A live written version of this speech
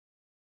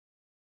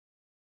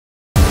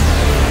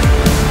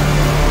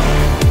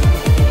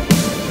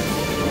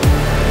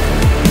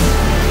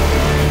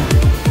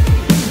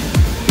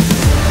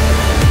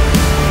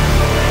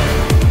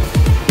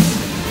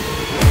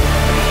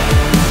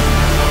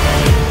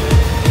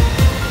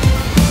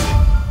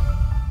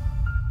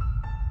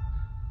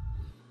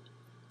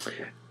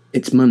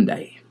It's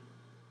Monday,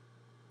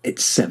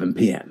 it's 7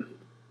 p.m,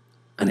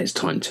 and it's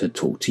time to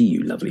talk to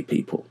you lovely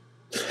people.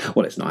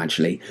 Well, it's not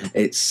actually.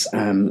 It's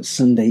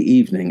Sunday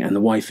evening, and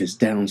the wife is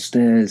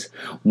downstairs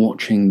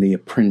watching The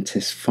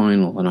Apprentice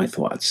final, and I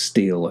thought I'd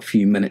steal a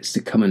few minutes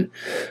to come and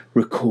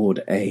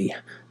record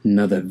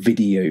another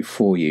video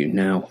for you.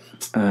 Now,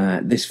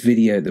 the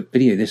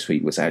video this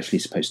week was actually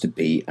supposed to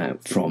be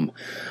from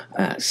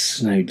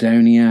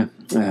Snowdonia.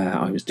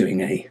 I was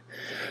doing a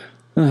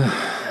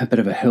bit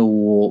of a hill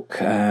walk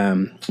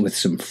with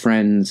some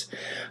friends,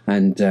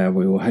 and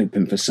we were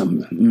hoping for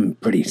some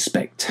pretty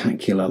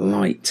spectacular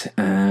light,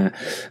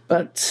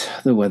 but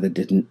the weather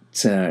didn't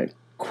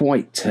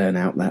quite turn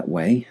out that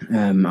way.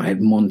 I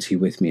had Monty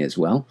with me as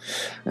well,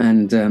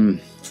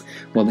 and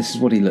well, this is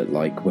what he looked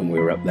like when we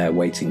were up there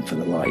waiting for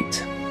the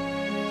light.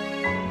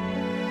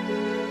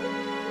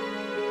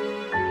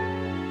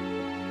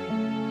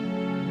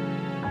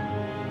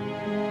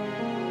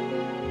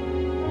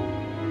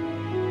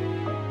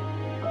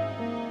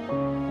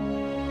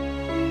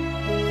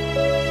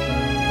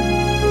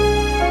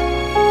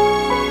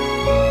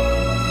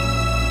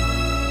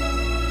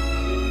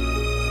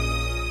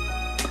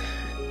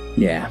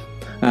 Yeah,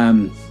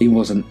 he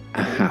wasn't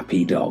a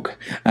happy dog.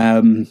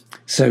 And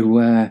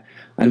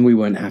we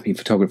weren't happy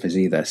photographers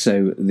either.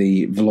 So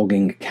the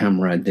vlogging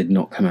camera did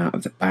not come out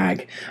of the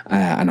bag,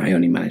 and I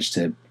only managed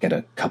to get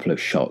a couple of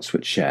shots,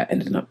 which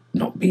ended up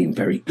not being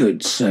very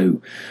good.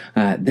 So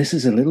this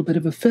is a little bit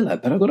of a filler,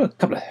 but I've got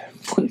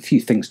quite a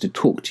few things to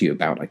talk to you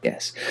about, I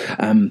guess.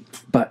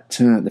 But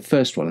the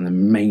first one, and the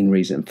main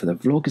reason for the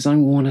vlog, is I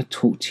want to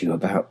talk to you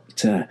about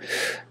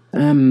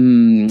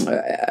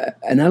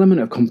an element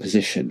of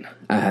composition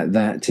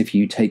that, if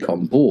you take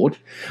on board,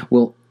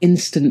 will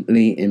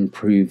instantly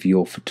improve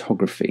your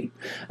photography.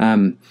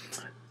 Now,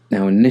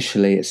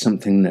 initially, it's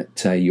something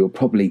that you'll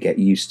probably get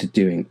used to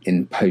doing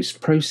in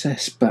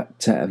post-process, but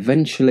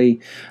eventually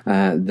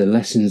the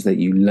lessons that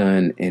you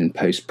learn in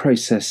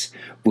post-process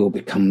will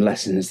become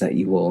lessons that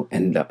you will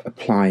end up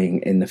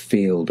applying in the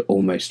field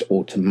almost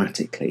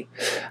automatically.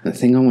 And the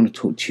thing I want to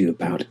talk to you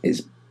about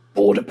is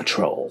border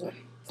patrol,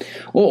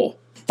 or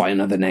by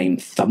another name,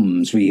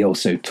 thumbs. We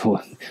also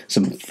talk,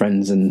 some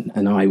friends and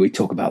I, we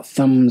talk about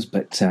thumbs,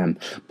 but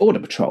border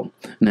patrol.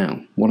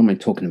 Now, what am I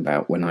talking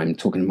about when I'm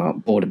talking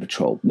about border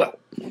patrol? Well,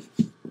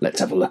 let's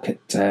have a look at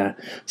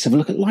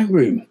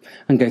Lightroom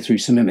and go through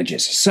some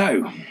images.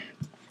 So,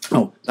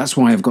 that's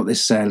why I've got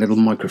this little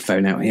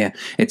microphone out here.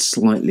 It's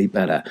slightly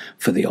better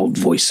for the old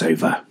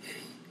voiceover.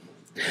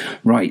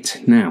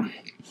 Right, now,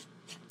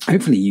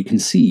 hopefully you can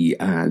see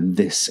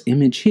this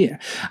image here,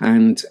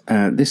 and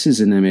this is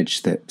an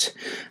image that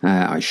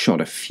I shot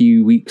a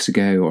few weeks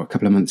ago or a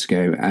couple of months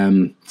ago,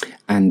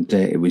 and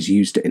it was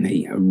used in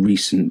a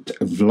recent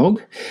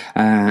vlog,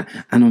 and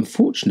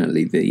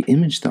unfortunately the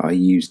image that I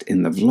used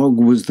in the vlog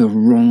was the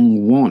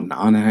wrong one,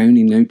 and I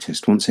only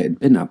noticed once it had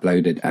been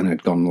uploaded and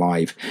had gone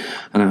live,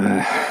 and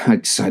I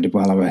decided,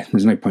 well,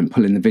 there's no point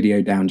pulling the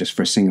video down just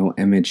for a single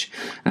image.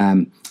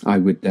 I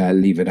would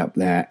leave it up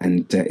there,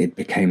 and it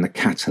became the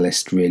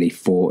catalyst really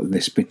for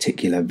this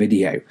particular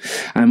video.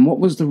 And what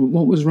was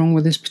wrong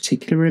with this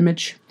particular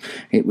image?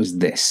 It was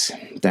this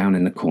down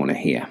in the corner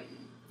here,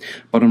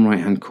 bottom right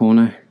hand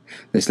corner.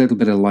 This little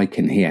bit of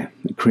lichen here,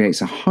 it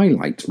creates a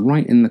highlight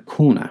right in the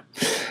corner.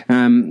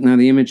 Now,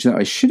 the image that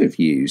I should have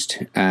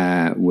used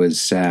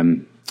was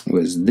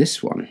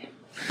this one.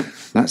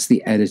 That's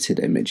the edited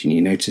image, and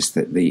you notice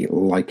that the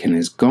lichen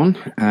is gone.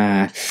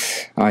 I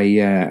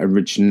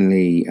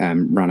originally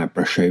ran a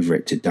brush over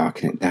it to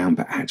darken it down,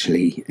 but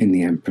actually in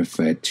the end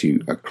preferred to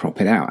crop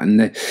it out.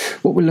 And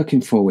what we're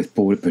looking for with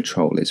Border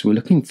Patrol is we're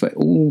looking for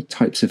all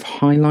types of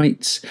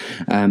highlights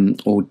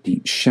or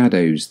deep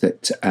shadows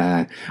that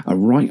are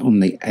right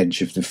on the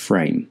edge of the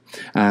frame.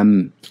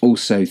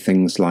 Also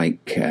things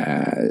like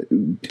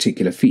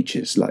particular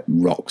features like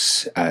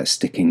rocks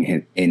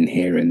sticking in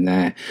here and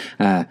there.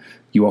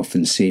 You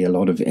often see a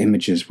lot of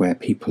images where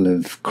people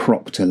have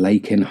cropped a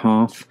lake in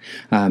half,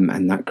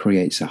 and that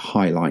creates a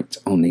highlight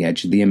on the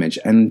edge of the image.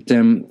 And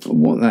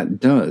what that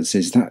does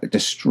is that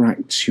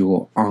distracts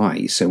your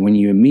eye. So when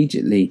you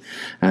immediately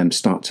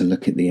start to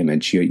look at the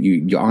image,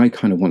 your eye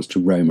kind of wants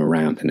to roam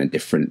around in a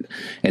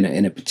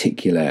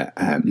particular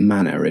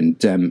manner. And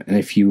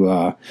if you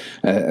are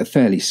a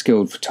fairly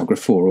skilled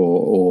photographer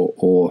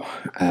or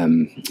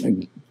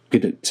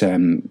good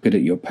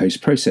at your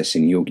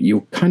post-processing,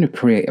 you'll kind of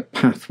create a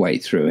pathway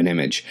through an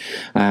image,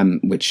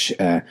 which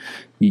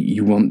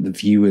you want the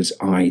viewer's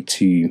eye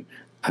to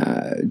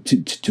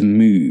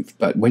move.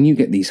 But when you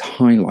get these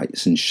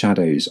highlights and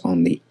shadows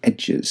on the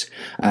edges,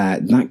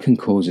 that can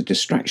cause a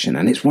distraction.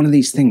 And it's one of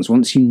these things,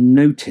 once you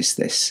notice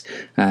this,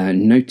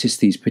 notice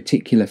these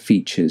particular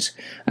features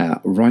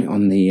right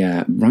on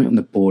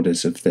the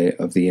borders of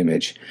the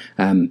image,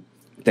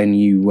 then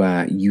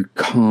you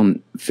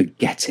can't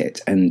forget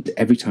it. And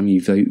every time you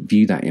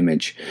view that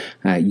image,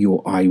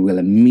 your eye will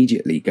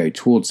immediately go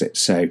towards it.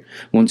 So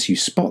once you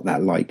spot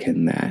that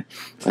lichen there,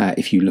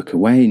 if you look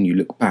away and you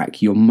look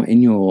back,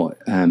 in your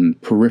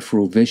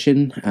peripheral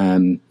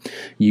vision,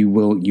 you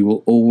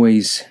will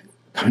always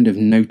kind of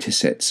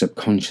notice it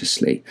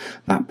subconsciously,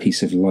 that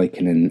piece of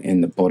lichen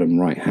in the bottom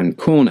right-hand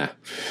corner.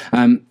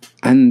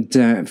 And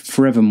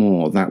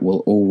forevermore, that will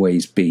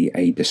always be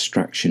a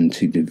distraction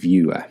to the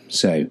viewer.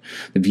 So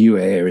the viewer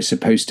here is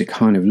supposed to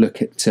kind of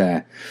look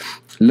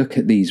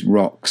at these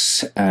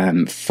rocks,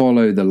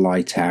 follow the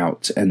light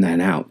out, and then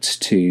out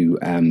to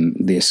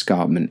the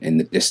escarpment in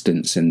the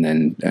distance, and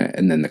then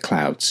the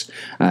clouds,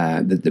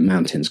 the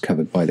mountains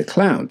covered by the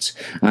clouds.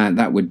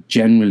 That would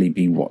generally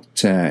be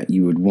what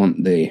you would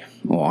want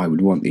I would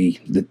want the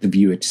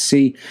viewer to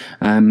see.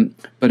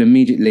 But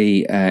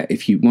immediately,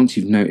 once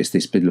you've noticed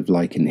this bit of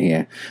lichen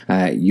here,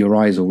 your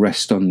eyes will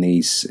rest on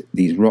these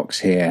rocks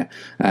here.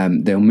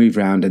 They'll move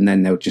around, and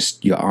then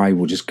your eye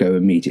will just go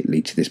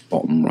immediately to this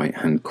bottom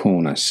right-hand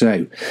corner.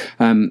 So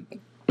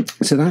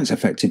that's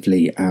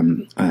effectively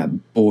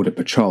border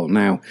patrol.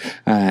 Now,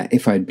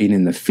 if I'd been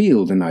in the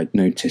field and I'd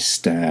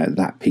noticed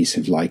that piece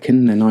of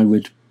lichen, then I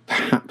would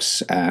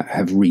perhaps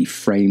have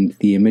reframed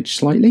the image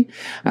slightly,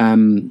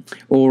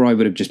 or I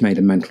would have just made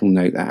a mental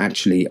note that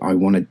actually I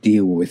want to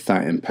deal with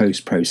that in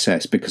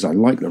post-process because I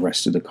like the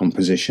rest of the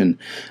composition,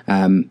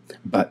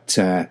 but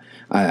the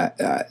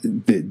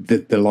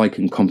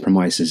lichen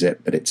compromises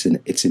it, but it's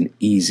an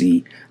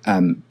easy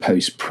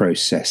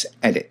post-process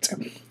edit.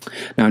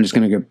 Now I'm just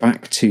going to go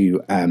back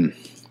to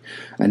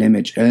an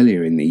image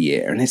earlier in the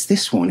year, and it's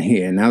this one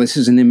here. Now this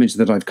is an image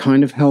that I've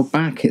kind of held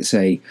back. It's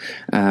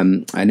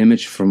an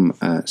image from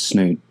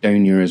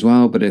Snowdonia as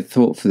well, but I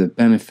thought for the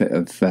benefit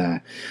of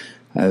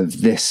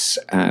this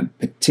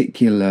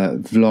particular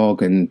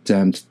vlog and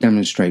to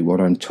demonstrate what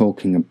I'm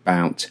talking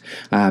about,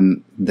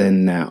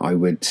 then I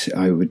would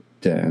show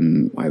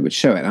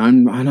it.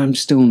 And I'm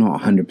still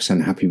not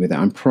 100% happy with it.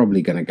 I'm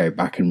probably going to go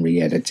back and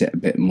re-edit it a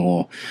bit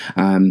more,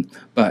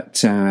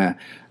 but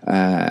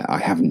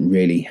I haven't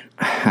really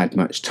had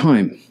much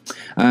time.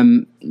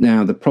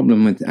 Now the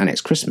problem with, and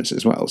it's Christmas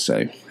as well,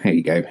 so here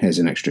you go, here's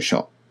an extra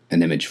shot,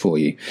 an image for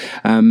you.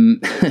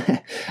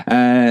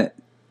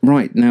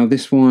 Right, now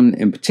this one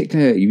in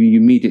particular, you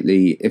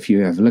immediately, if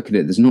you have a look at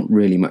it, there's not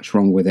really much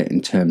wrong with it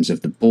in terms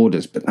of the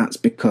borders, but that's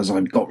because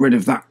I've got rid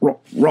of that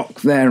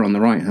rock there on the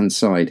right-hand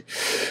side.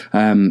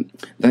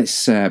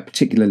 That's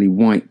particularly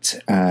white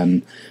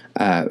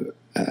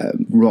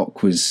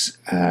rock was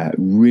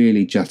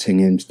really jutting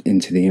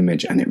into the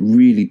image, and it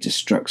really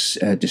distracts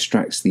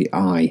the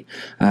eye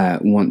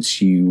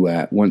once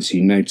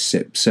you notice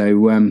it.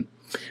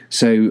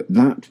 So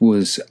that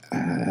was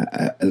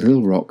a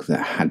little rock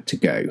that had to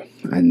go,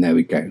 and there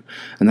we go.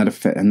 And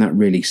that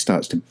really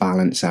starts to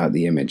balance out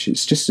the image.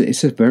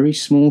 It's a very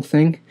small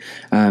thing,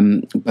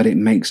 but it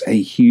makes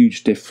a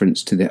huge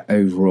difference to the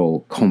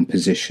overall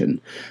composition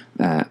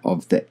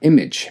of the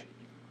image.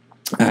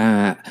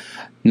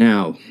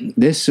 Now,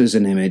 this was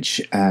an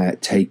image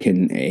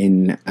taken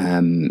in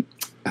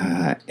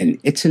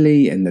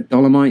Italy, in the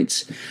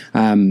Dolomites.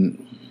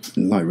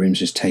 Lightroom's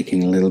just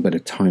taking a little bit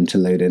of time to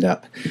load it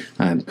up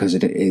because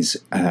it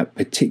is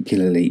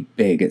particularly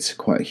big. It's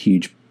quite a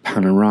huge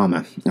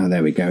panorama. Oh,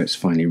 there we go, it's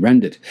finally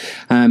rendered.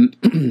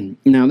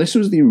 Now this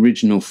was the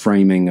original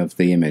framing of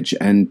the image,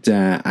 and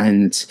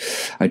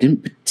I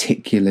didn't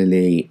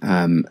particularly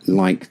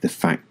like the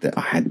fact that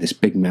I had this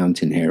big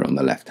mountain here on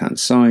the left hand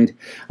side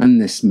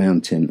and this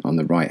mountain on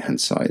the right hand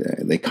side.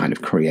 They kind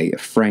of create a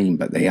frame,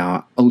 but they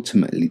are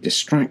ultimately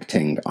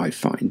distracting, I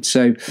find.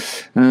 So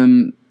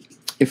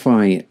if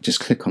I just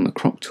click on the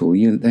crop tool,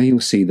 there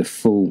you'll see the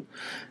full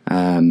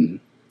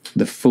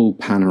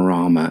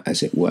panorama,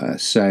 as it were.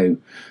 So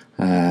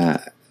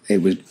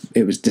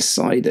it was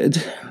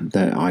decided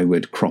that I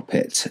would crop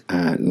it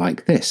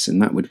like this,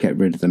 and that would get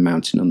rid of the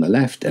mountain on the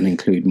left and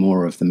include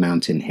more of the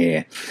mountain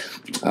here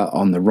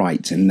on the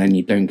right, and then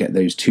you don't get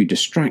those two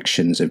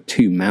distractions of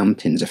two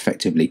mountains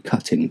effectively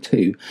cut in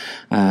two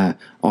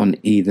on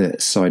either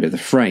side of the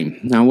frame.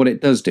 Now what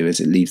it does do is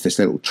it leaves this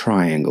little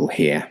triangle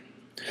here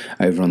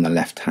over on the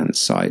left hand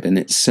side, and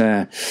it's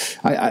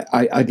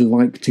I'd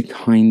like to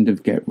kind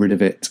of get rid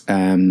of it,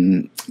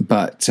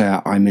 but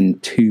I'm in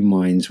two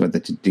minds whether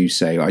to do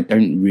so. I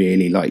don't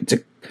really like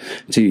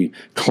to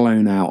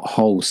clone out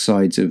whole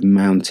sides of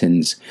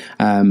mountains,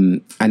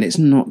 and it's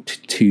not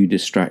too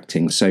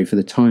distracting, so for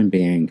the time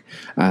being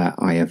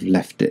I have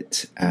left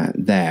it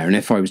there. And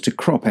if I was to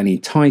crop any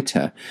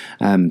tighter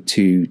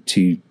to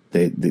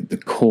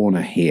the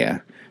corner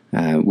here,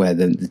 where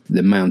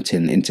the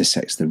mountain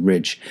intersects the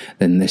ridge,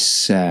 then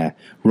this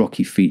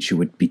rocky feature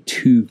would be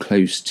too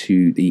close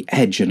to the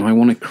edge, and I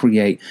want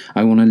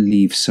to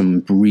leave some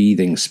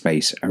breathing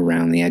space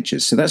around the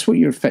edges. So that's what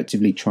you're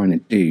effectively trying to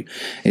do,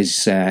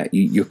 is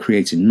you're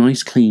creating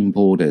nice clean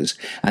borders,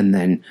 and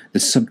then the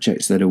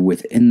subjects that are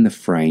within the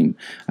frame,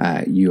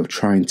 you're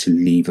trying to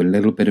leave a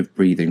little bit of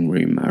breathing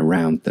room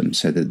around them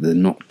so that they're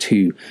not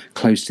too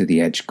close to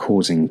the edge,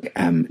 causing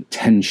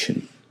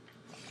tension.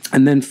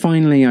 And then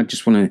finally, I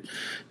just want to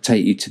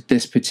take you to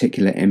this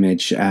particular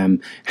image. I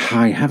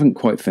haven't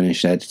quite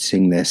finished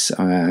editing this.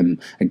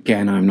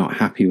 Again, I'm not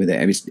happy with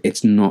it.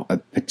 It's not a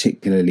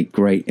particularly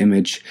great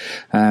image,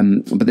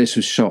 but this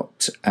was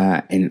shot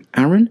in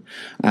Arran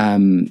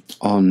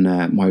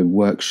on my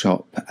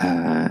workshop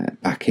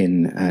back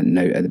in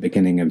at the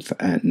beginning of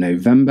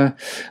November.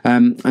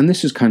 And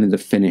this was kind of the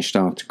finished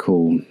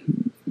article,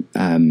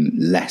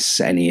 less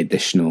any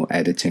additional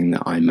editing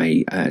that I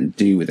may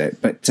do with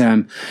it, but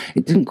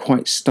it didn't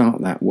quite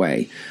start that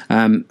way.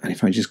 And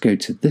if I just go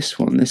to this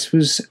one, this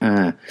was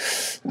a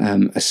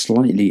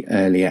slightly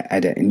earlier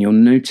edit, and you'll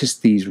notice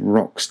these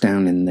rocks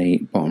down in the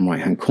bottom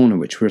right hand corner,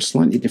 which were a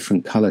slightly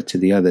different color to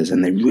the others,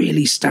 and they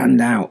really stand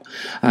out.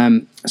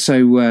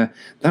 So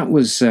that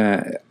was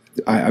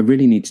I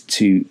really needed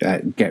to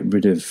get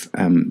rid of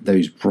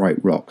those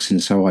bright rocks,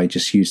 and so I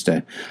just used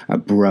a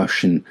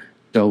brush and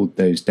dulled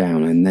those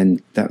down, and then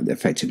that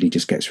effectively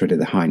just gets rid of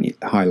the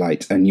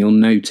highlight, and you'll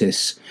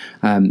notice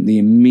the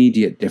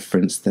immediate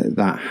difference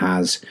that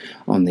has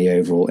on the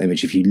overall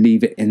image. If you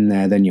leave it in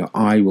there, then your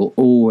eye will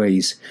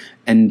always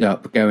end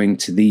up going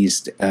to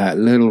these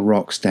little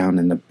rocks down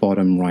in the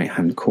bottom right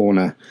hand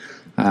corner,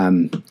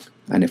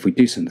 and if we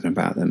do something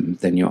about them,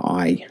 then your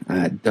eye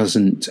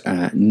doesn't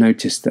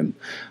notice them.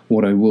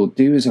 What I will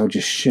do is I'll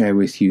just share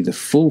with you the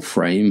full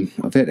frame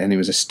of it, and it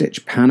was a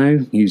stitch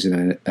pano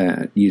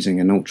using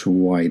an ultra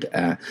wide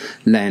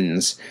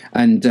lens.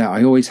 And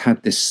I always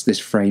had this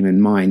frame in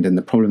mind, and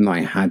the problem that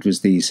I had was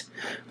these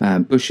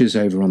bushes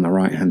over on the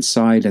right hand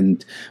side,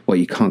 and well,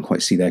 you can't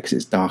quite see there because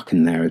it's dark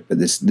in there, but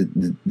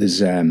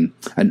there's an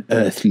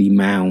earthly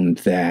mound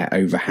there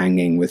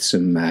overhanging with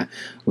some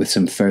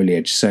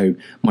foliage. So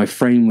my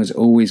frame was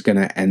always going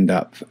to end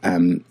up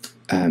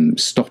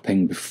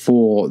stopping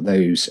before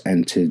those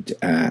entered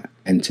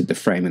the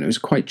frame, and it was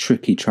quite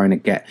tricky trying to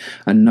get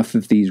enough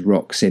of these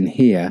rocks in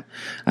here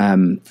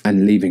and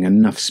leaving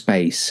enough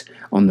space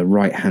on the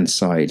right hand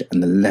side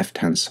and the left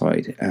hand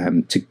side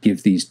to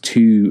give these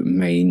two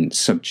main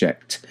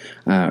subject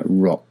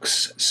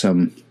rocks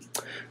some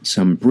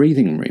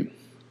breathing room.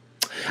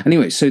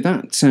 Anyway, so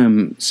that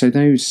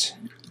those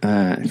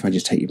if I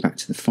just take you back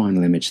to the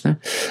final image there,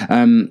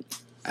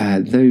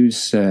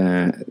 those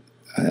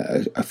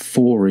are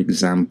four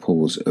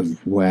examples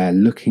of where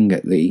looking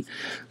at the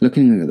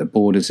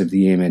borders of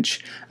the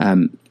image,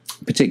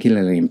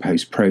 particularly in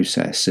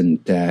post-process,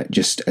 and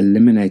just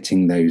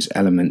eliminating those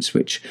elements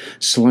which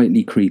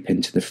slightly creep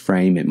into the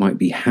frame. It might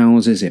be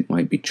houses, it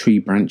might be tree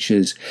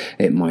branches,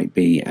 it might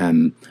be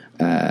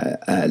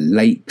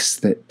lakes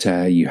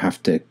that you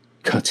have to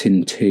cut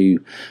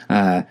into,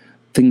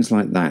 things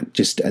like that.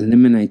 Just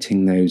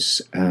eliminating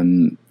those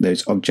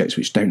objects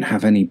which don't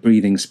have any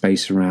breathing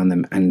space around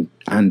them,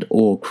 and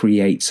or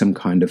create some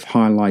kind of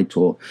highlight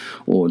or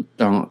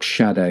dark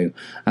shadow.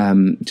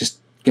 Just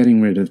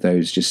getting rid of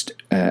those just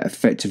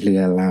effectively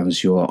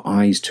allows your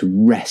eyes to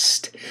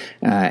rest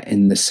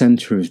in the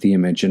center of the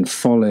image and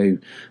follow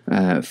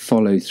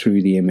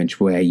through the image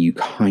where you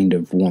kind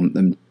of want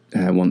the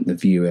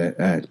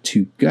viewer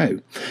to go.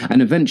 And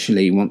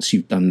eventually, once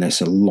you've done this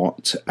a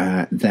lot,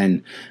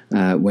 then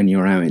when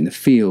you're out in the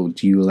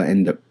field, you will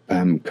end up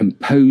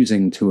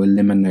composing to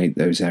eliminate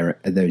those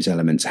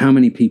elements. How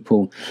many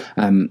people,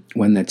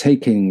 when they're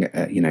taking,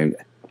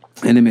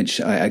 an image,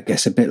 I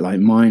guess a bit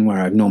like mine, where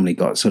I've normally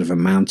got sort of a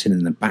mountain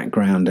in the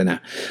background and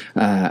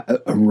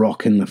a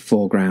rock in the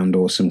foreground,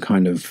 or some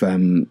kind of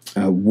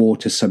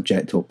water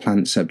subject or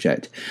plant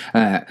subject.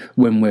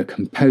 When we're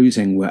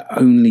composing, we're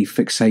only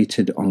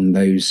fixated on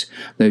those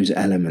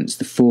elements,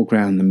 the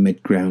foreground, the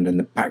midground, and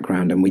the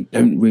background, and we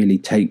don't really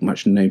take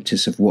much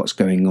notice of what's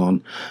going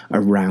on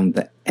around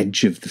the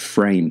edge of the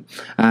frame.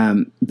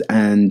 But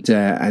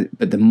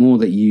the more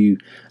that you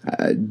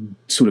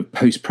sort of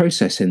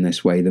post-process in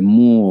this way, the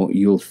more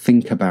you'll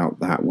think about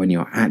that when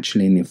you're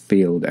actually in the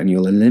field, and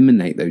you'll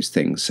eliminate those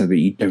things so that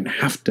you don't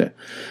have to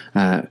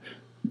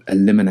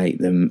eliminate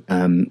them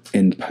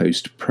in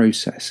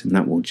post-process, and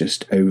that will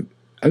just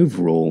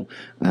overall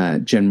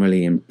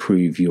generally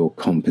improve your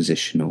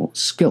compositional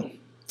skill.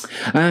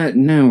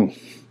 Now,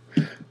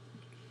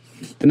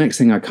 the next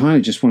thing I kind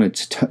of just wanted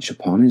to touch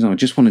upon is I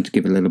just wanted to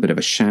give a little bit of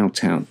a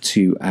shout out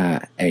to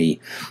a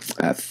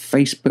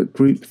Facebook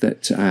group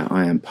that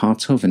I am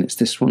part of, and it's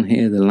this one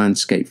here, the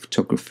Landscape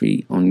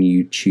Photography on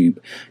YouTube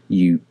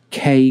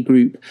UK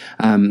group,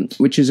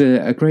 which is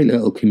a great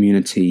little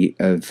community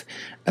of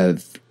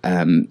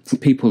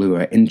people who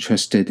are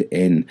interested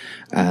in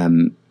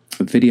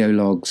video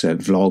logs,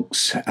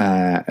 vlogs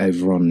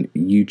over on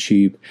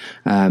YouTube,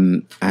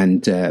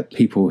 and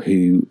people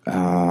who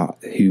are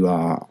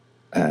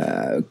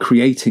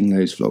creating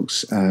those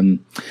vlogs,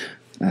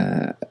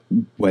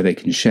 where they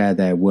can share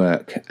their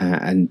work,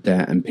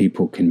 and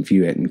people can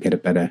view it and get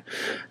a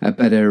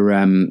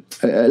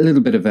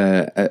little bit of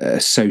a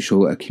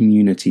social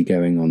community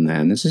going on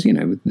there. And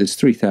there's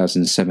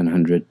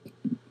 3,700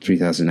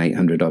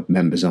 3,800 odd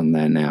members on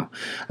there now,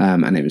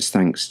 and it was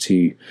thanks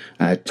to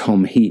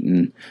Tom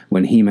Heaton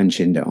when he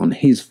mentioned it on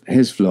his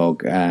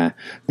vlog.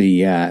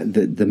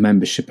 The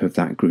membership of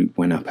that group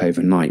went up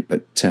overnight,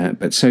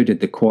 but so did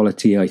the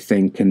quality, I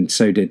think, and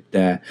so did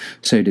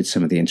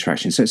some of the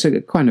interaction. So it's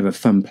a kind of a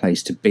fun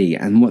place to be.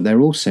 And what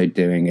they're also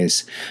doing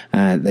is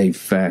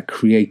they've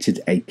created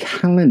a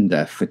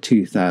calendar for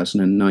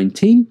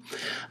 2019,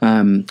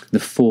 the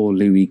 4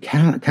 Louis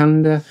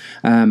calendar.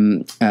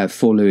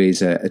 4 Louis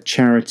is a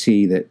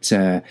charity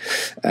that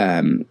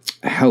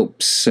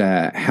helps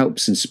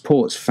and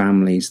supports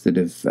families that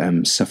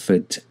have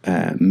suffered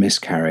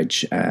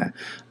miscarriage,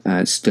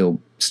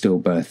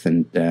 stillbirth,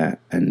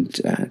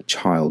 and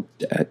child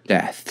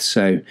death.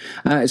 So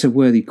it's a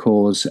worthy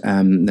cause.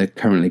 They're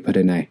currently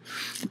putting a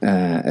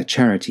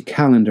charity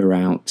calendar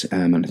out,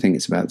 and I think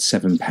it's about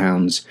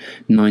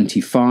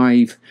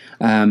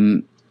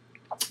 £7.95.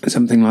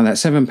 Something like that,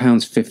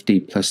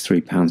 £7.50 plus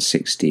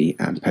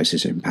 £3.60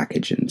 postage and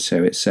packaging.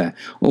 So it's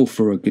all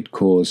for a good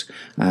cause,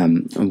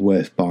 and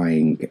worth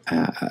buying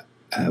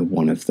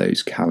one of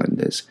those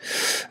calendars.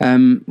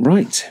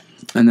 Right,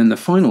 and then the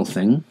final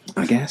thing,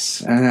 I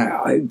guess,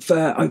 I've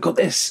got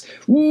this.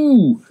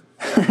 Woo!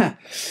 A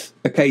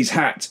K's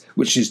hat,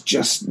 which is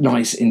just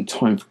nice in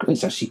time for.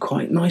 It's actually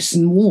quite nice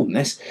and warm.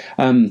 This,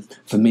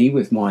 for me,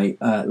 with my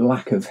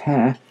lack of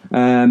hair.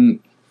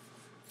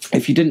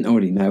 If you didn't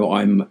already know,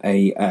 I'm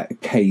a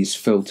K's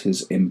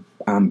Filters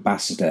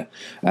ambassador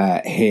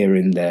here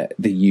in the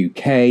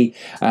UK,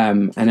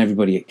 and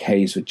everybody at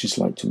K's would just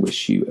like to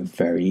wish you a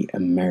very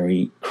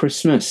Merry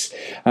Christmas.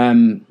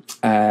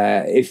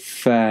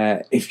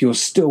 If you're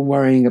still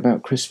worrying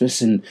about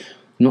Christmas and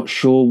not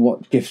sure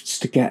what gifts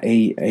to get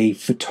a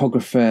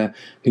photographer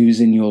who's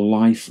in your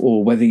life,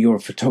 or whether you're a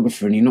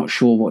photographer and you're not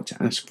sure what to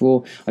ask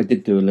for, I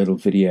did do a little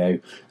video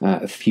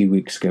a few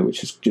weeks ago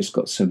which has just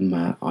got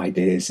some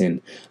ideas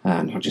in,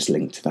 and I'll just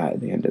link to that at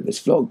the end of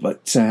this vlog.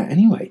 But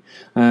anyway,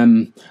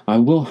 I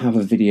will have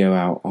a video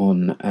out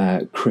on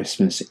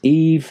Christmas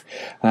Eve,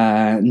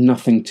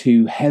 nothing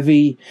too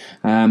heavy,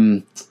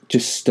 well,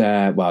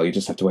 you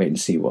just have to wait and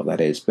see what that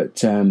is,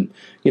 but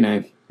you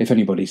know, if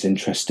anybody's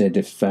interested,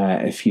 if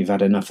you've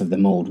had enough of the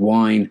mulled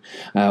wine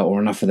or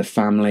enough of the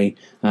family,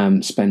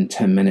 spend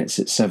 10 minutes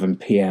at 7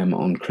 p.m.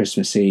 on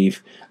Christmas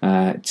Eve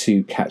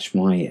to catch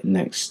my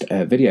next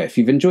video. If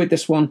you've enjoyed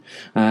this one,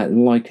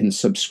 like and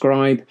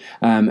subscribe.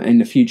 In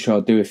the future, I'll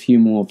do a few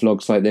more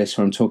vlogs like this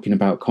where I'm talking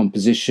about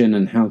composition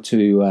and how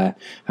to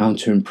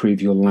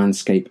improve your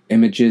landscape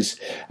images.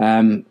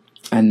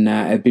 And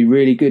it'd be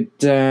really good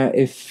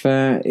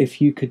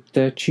if you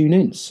could tune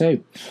in. So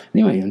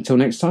anyway, until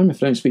next time,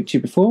 if I don't speak to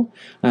you before,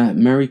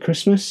 Merry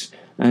Christmas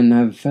and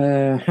have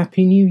a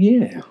Happy New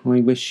Year. I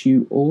wish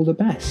you all the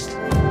best.